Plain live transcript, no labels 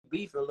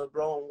beefing, little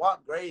bro, and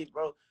walk grave,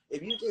 bro.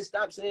 If you just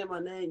stop saying my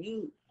name,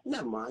 you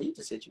never mind. You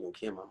just said you gonna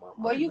kill my mama.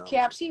 Boy, you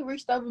capped. She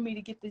reached over me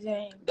to get the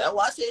James. That's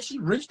why I said she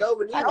reached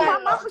over me. I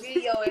got my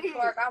video at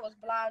work. I was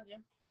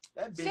blogging.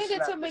 That bitch send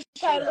it to me,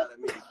 Kayla.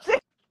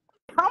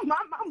 Oh, my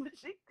mama,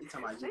 she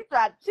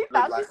thought she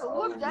could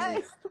whoop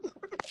James.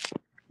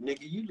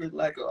 Nigga, you look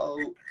like a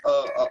old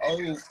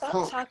Stop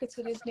punk. talking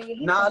to this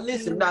nigga. Nah,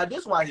 listen,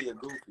 this why he a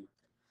goofy.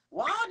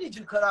 Why did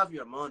you cut off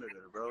your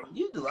monitor, bro?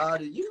 You do all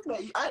this.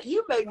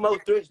 You make more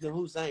threats than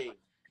Hussein.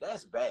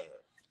 That's bad.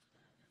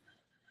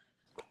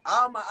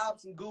 All my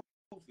ops and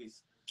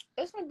goofies.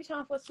 It's gonna be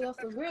time for self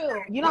for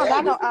real. You don't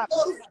got no ops.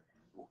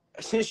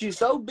 Since you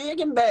so big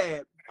and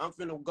bad, I'm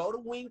finna go to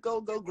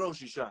Winco, go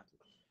grocery shopping.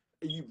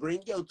 You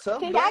bring your tough.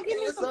 Can y'all give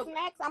me some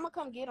snacks? I'm gonna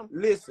come get them.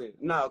 Listen,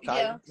 no,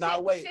 yeah.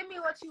 wait. Send me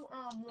what you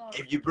want.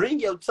 If you bring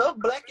your tough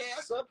black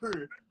ass up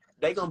here,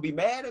 they gonna be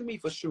mad at me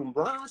for shooting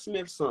Brian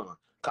Smith's son.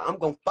 Cause I'm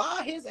gonna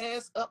fire his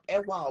ass up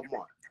at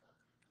Walmart,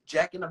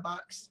 Jack in the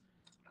Box,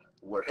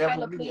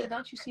 wherever. Kayla, please,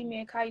 don't you see me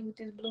and Kai with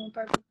this blue and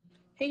purple?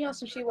 He on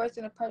some shit worse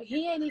than a purple.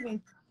 He ain't even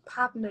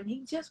popping it.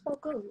 He just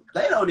woke up.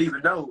 They don't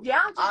even know.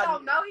 Y'all just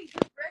don't know. He's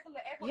just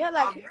regular. Yeah,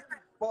 like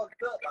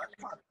fucked up.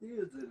 Like my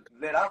tears is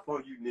let out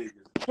on you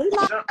niggas. He's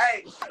not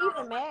hey,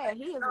 even mad.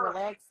 He is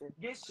relaxing.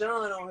 Get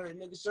Sean on her,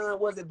 nigga. Sean,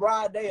 was it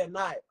broad day or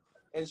night?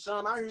 And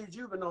Sean, I heard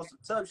you been on some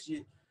tough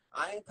shit.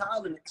 I ain't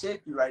calling to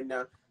check you right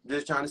now.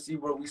 Just trying to see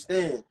where we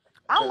stand.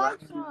 I like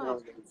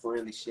Sean.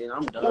 Friendly shit.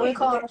 I'm done. We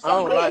call him. I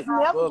don't like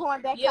never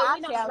going back to our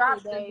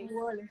childhood days.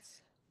 New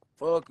Orleans.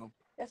 Fuck him.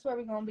 That's where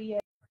we gonna be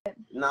at.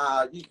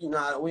 Nah,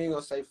 we ain't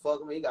gonna say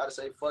fuck him. He gotta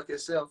say fuck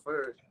himself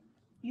first.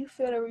 You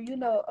feel it? You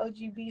know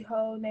OGB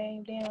whole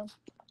name down.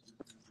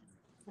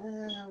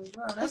 Damn,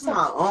 bro, that's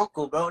my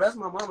uncle, bro. That's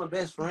my mama's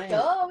best friend.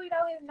 Duh, we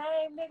know his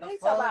name, nigga. He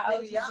talking about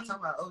OGB. Y'all talking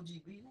about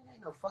OGB. That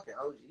ain't no fucking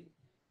OG.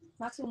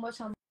 Not too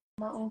much on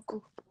my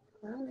uncle.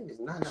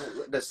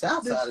 The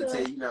South Side will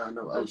tell you not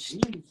no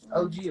OG.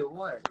 OG or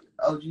what?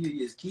 OG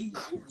is kids.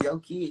 Your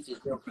kids is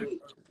your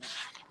kids.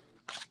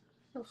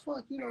 The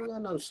fuck, you don't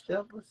got no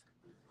steppers?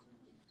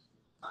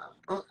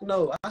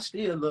 No, I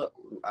still love.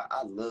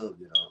 I love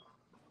it all.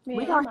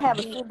 We gonna have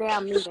a sit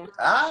down meeting.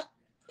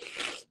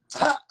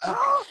 Bitch,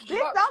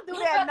 don't do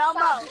that no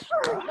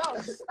more.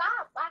 No,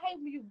 stop. I hate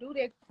when you do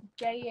that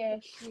gay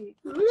ass shit.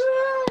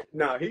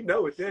 Nah, he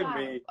know what that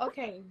mean.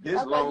 Okay.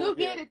 You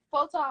get it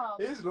 4 times.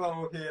 His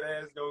long head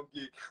ass don't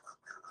get.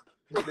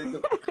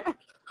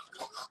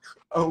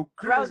 Oh,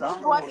 bro, Chris, this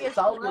boy is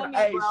funny,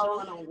 hey, bro.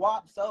 Sean on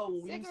WAP, so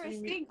when you see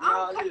me,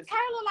 Kayla,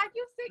 like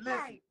you sick,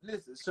 right?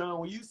 Listen, Sean,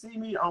 when you see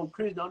me on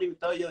Chris, don't even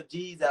throw your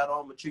G's out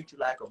on me, treat you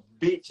like a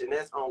bitch, and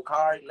that's on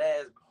card,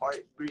 glass,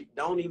 heartbreak.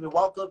 Don't even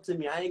walk up to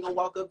me. I ain't gonna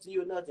walk up to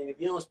you or nothing. If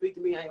you don't speak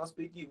to me, I ain't gonna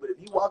speak to you. But if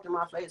you walk in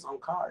my face on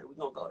card, we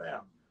gonna go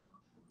down.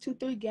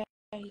 2-3 gay.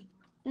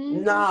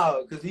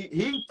 No, cause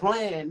he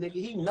playing, nigga.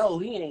 He know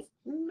he ain't.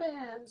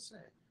 Man,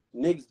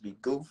 niggas be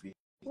goofy.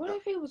 What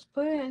if he was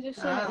playing just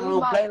saying? I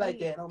don't play like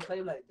that. I don't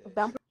play like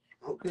that.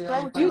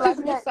 You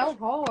just be so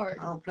hard.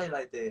 I don't play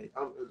like that.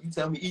 You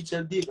tell me eat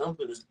your dick, I'm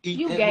gonna eat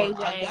you that. Gay,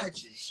 I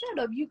got you. Shut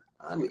up, you.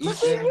 I'm gonna eat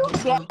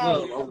that.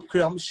 I'm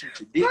gonna shoot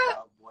your dick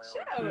out, boy.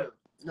 Shut up.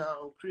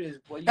 No, Chris,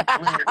 boy, you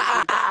playing.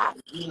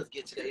 You let's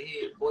get to the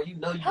head, boy. You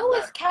know you. Who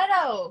is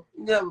Kato?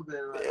 You never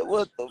been like that.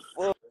 What the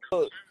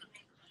fuck?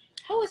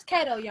 Who is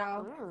Kato,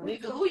 y'all?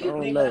 Nigga, who you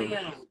think I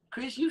am?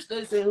 Chris, you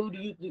still saying who do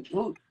you think?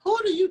 Who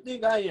do you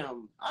think I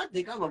am? I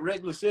think I'm a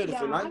regular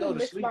citizen. I go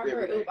to sleep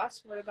every day. I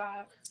swear to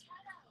God.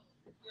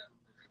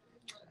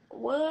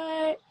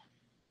 What?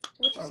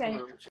 What you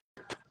saying?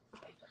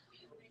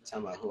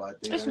 Talking about who I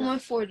think. It's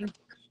 140.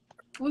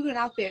 We went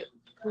out there.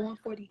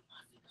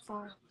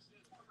 145.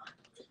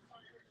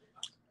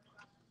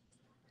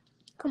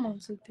 Come on,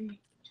 2-3.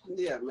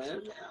 Yeah,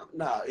 man.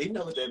 Nah, he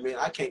know what that means.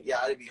 I can't.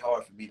 Yeah, it'd be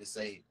hard for me to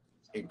say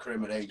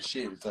incriminating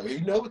shit. So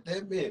he know what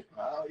that meant.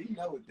 Oh, he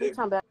know what that meant.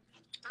 Talking about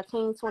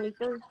King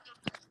 23.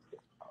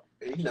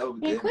 He know what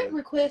Man, that quit meant.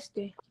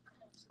 requesting.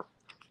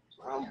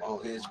 I'm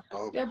on his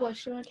phone. That boy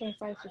Sean can't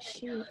fight for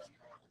shit.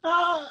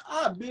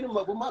 I beat him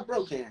up with my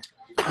bro can.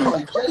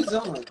 Jason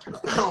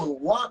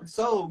on WAP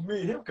sold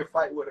me and him can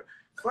fight with her.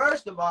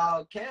 First of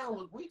all, Cam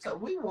was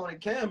we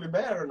wanted Cam and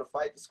Barron to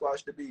fight to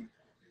squash the beef.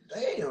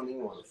 They don't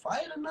even want to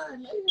fight or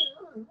nothing.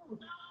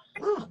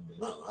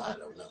 I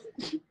don't know.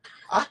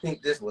 I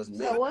think this was me.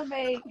 So what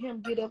made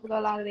him get up and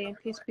go out of there and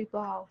piss people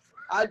off?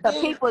 The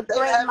people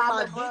threatened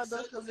my dick brother.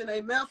 suckers in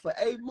their mouth for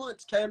 8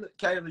 months.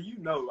 Kayla, you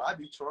know I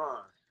be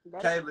trying.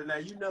 Kayla, now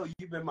you know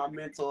you've been my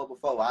mentor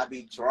before. I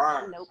be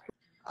trying. Nope.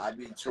 I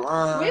be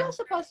trying. We were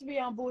supposed to be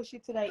on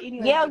bullshit today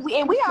anyway. Yeah, we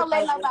don't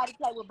let nobody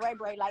play with Bray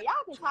Bray. Like,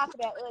 y'all can talk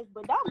about us,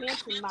 but don't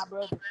mention my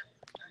brother.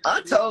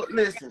 I told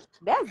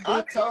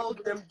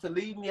them to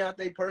leave me out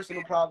their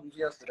personal problems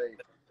yesterday.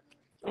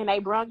 And they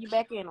brung you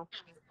back in them.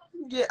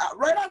 Yeah,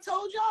 right. I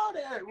told y'all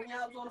that when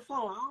y'all was on the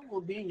phone. I don't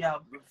want to be in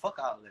y'all. Fuck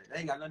all that. They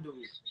ain't got nothing to do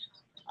with it.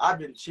 I've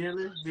been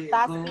chilling, being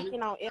Stop cool.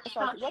 speaking on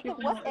SRT.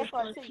 What's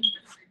SRT?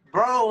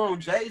 Bro, on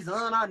Jay's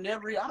I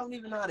don't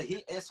even know how to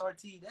hit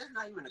SRT. That's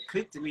not even a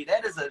click to me.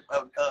 That is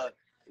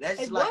That's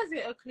It like,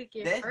 wasn't a click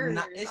at that's first.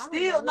 not, it's I don't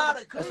still know not what a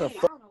the- click. That's a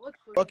I don't know what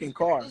click. fucking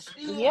car. It's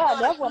still Yeah,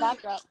 not that's a what I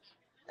click. thought.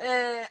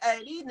 And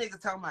hey, these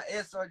niggas talking about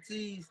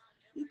SRTs.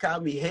 You call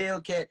me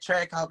Hellcat,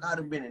 Track Hawk. I'd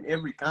have been in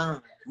every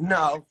kind.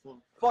 No, for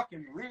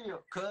fucking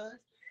real, cuz.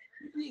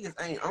 You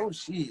niggas ain't on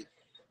shit.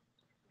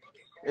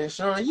 And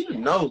Sean, you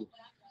know.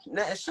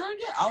 Now, Sean,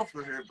 get off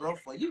of here, bro,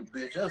 for you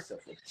bitch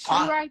yourself a Shoot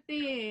pot. right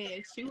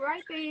there. Shoot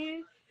right there.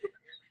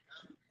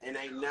 And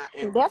ain't not.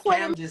 And That's what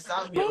Cam it just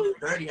saw me at a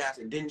dirty house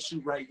and didn't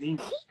shoot right then.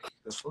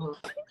 The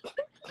fuck?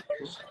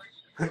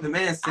 The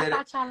man I said it.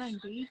 thought y'all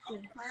ain't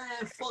beefing.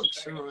 Man, fuck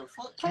Sean.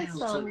 Fuck Play Cam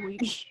so too.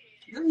 weak.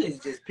 Them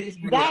niggas just pissed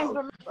me James,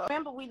 off.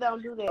 remember we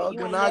don't do that. Oh, You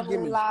do ain't not never get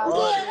in me live.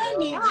 started, Yeah, that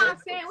dog. You know nigga what I'm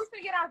just. saying? We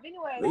finna get off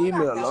anyway. Leave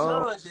me Sean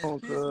alone,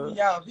 just pissed cuz.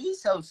 me off.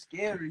 He's so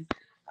scary.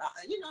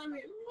 You know what I mean?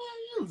 Man,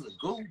 he was a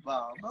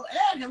goofball, bro.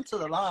 Add him to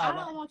the live. I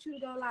don't want you to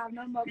go live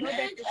no more. Go Man,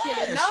 back to yeah,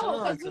 chilling. No, Sean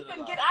because to we the finna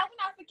live. get out. We're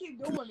not finna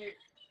keep doing it.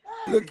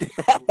 Look He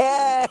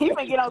at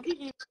finna get on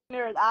Kiki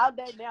nerves all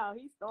day now.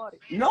 He started.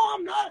 No,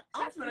 I'm not.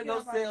 I'm Let's finna forget go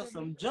about sell that.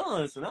 some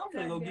Johnson. I'm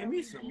finna go get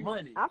me some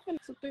money. I'm finna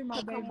So threw my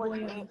baby come boy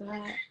with on me.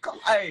 God. Come,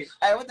 hey,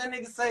 what that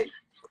nigga say?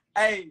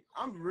 Hey,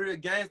 I'm real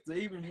gangster.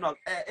 Even though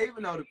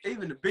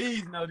even the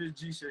bees know this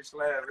G-shirt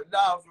slapping.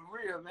 Nah, for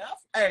real, man.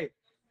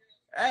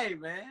 Hey,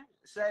 man.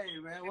 Say,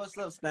 man, what's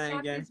up, Stain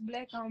Stop Gang? this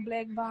black on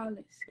black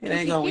violence. It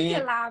ain't gonna Keep it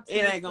end. live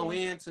It ain't too. gonna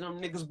end to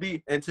them niggas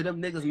beat and to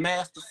them niggas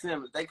Master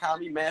Simmons. They call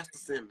me Master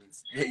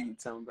Simmons. Hey, you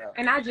talking about?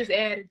 And I just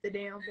added the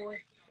damn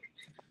boy.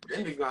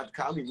 Them niggas gonna have to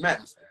call me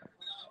Master.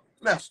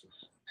 Master.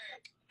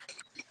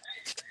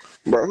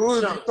 But who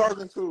is Sean. you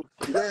talking to?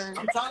 James?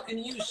 I'm talking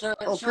to you, Sean.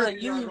 Oh, Sean,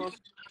 Chris, you. gonna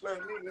slap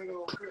me, nigga,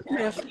 on Chris.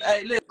 Man,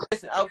 hey,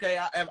 listen. Okay,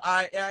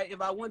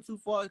 if I went too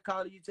far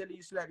calling you, telling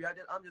you slap you,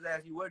 I'm just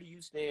asking you, where do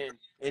you stand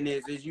in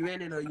this? Is you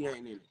in it or you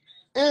ain't in it?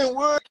 And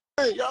what?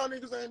 Hey, y'all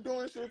niggas ain't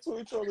doing shit to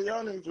each other.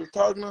 Y'all niggas just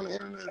talking on the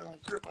internet on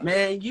Chris.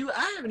 Man,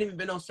 I haven't even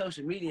been on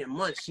social media in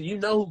months. So you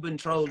know who been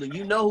trolling.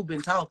 You know who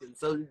been talking.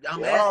 So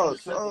I'm asking Y'all you a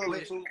simple trolling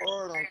question. too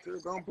hard on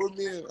Chris. Don't put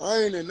me in. I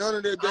ain't in none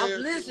of that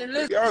damn Listen.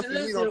 shit. Y'all see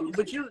me on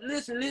But you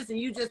listen.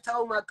 You just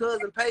told my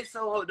cousin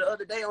Peso the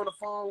other day on the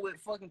phone with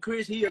fucking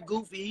Chris. He a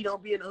goofy. He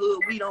don't be in the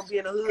hood. We don't be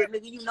in the hood,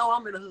 nigga. You know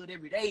I'm in the hood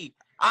every day.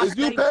 Is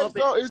you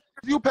Peso? Is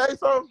you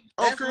Peso? On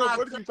That's Chris, my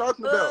what are you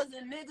talking about?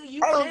 cousin, nigga.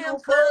 You I don't give damn a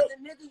fuck.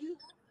 cousin, nigga. You.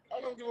 I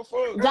don't give a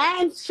fuck.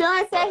 James,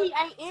 Sean said he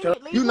ain't in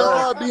it. Leave You him know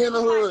alone. I be in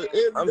the hood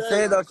every I'm day.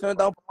 saying though, son,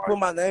 don't put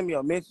my name in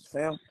your mentions,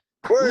 fam.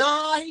 What?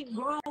 Nah, he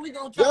grown. We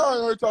gonna try.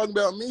 Y'all ain't talking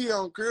about me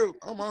on Crib.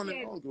 I'm on it.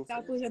 I don't give a Stop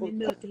fuck. putting him in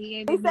nothing. He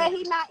ain't He in said nothing.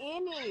 he not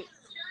in it.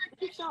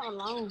 Leave Sean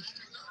alone.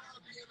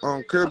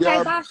 On Crib, Okay,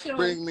 y'all bye, Sean.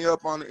 bring me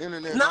up on the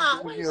internet. Nah,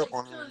 Don't bring wait, me up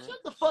on the Sean, internet.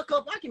 shut the fuck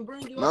up. I can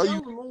bring you No, up. you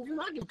Don't remove him.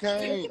 I can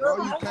can't. pick No,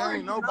 you you up.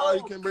 can't. No.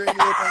 Nobody can bring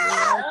me up on the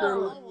internet. I don't care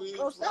who you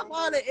Bro, is. stop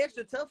all that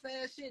extra tough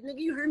ass shit, nigga.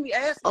 You hear me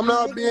asking I'm you,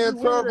 not nigga, being if you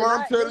with tough, it or but I'm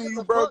not, telling nigga, you,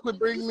 the bro, fuck, quit nigga, you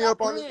bringing me stop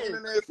up on this playing.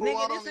 internet, fool. I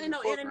Nigga, don't this ain't even no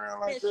fuck internet around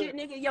like that. shit,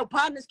 nigga. Your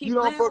partners keep You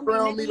don't playing fuck with me,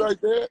 around me nigga.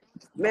 like that.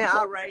 Man, Don't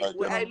all fuck right. like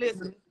Well, that hey, on listen.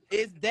 internet.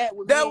 It's that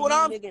with That's me and what you,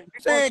 I'm nigga.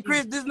 Fuck saying, you.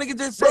 Chris. This nigga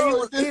just said he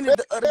Bro, was it's just in bad, it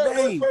the other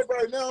day. what's up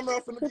right now? I'm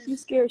not finna Crip, be you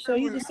scared,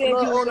 Sean. You serious. just I'm said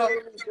not you was on that gonna.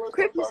 internet, so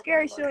Crip, stop you talking to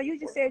me scared, like Sean. that, You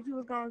just bro. said you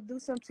was gonna do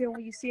something to him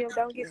when you see him.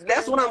 Don't get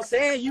That's scared what I'm now.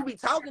 saying. You be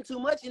talking too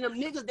much, and them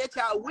niggas that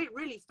y'all with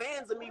really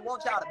fans of me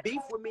want y'all to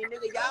beef with me,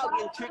 nigga. Y'all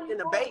getting tricked in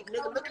the bait,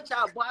 nigga. Look at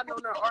y'all bobbing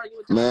on there arguing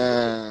with y'all sisters.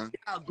 Man,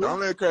 Y'all don't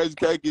goofy. let Crazy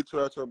K get you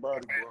out your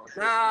body,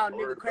 bro. Nah, I'm nigga,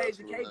 worried about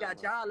Crazy you K right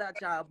got now. y'all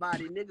out y'all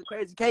body. Nigga,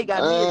 Crazy K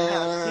got me in the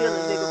house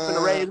chilling, nigga,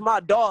 finna raise my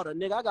daughter.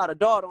 Nigga, I got a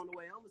daughter on the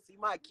way. I'm gonna see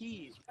my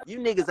kids. You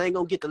niggas ain't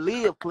gonna get to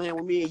live playing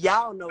with me, and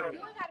y'all know that. You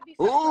ain't gotta be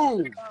so close Ooh,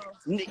 to the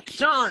phone. Nick,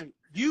 Sean,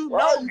 you why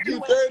know you you keep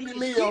ain't threatening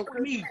did me shit on with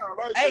Chris? me.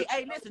 I like Hey,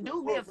 that. listen,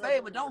 do me a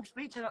favor. Don't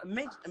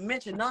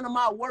mention none of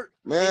my work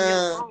in your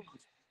Man, songs.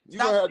 you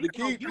Stop gonna have to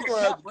speaking on keep you you a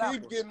gonna have cap to rapper.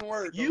 keep getting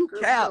work on You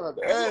Chris. You cap. gonna have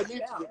to You add a me to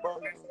cap. your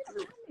body on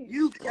Chris.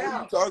 You Who you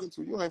cap. talking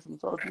to? You ain't finna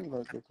talk to me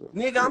like that. Cause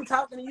Nigga, I'm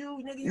talking to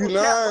you, nigga. You you a cap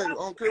not rapper.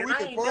 on Chris. And We I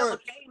can ain't never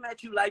punch. came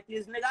at you like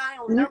this, nigga. I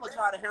ain't never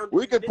try to handle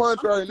We you, can nigga. punch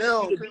I'm right just teaching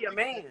now. you On to Chris. be a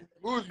man.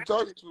 Who is you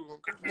talking to on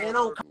Chris? Man,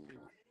 don't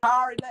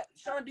sorry.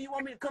 Sean, do you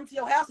want me to come to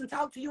your house and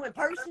talk to you in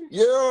person?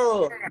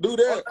 Yeah, do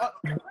that.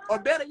 Or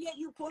better yet,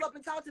 you pull up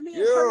and talk to me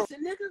in Yeah.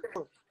 person,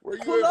 nigga. Where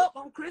you Pull at? up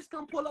on Chris.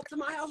 Come pull up to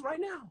my house right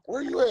now.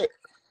 Where you at?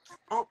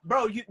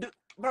 Bro,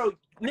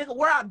 nigga,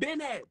 where I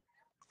been at?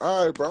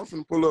 All right, bro. I'm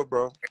finna pull up,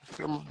 bro.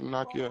 I'm gonna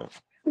knock you out.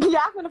 Y'all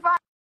finna fight.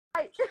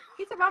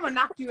 He said, I'm gonna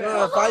knock you Son,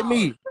 out. fight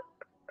me.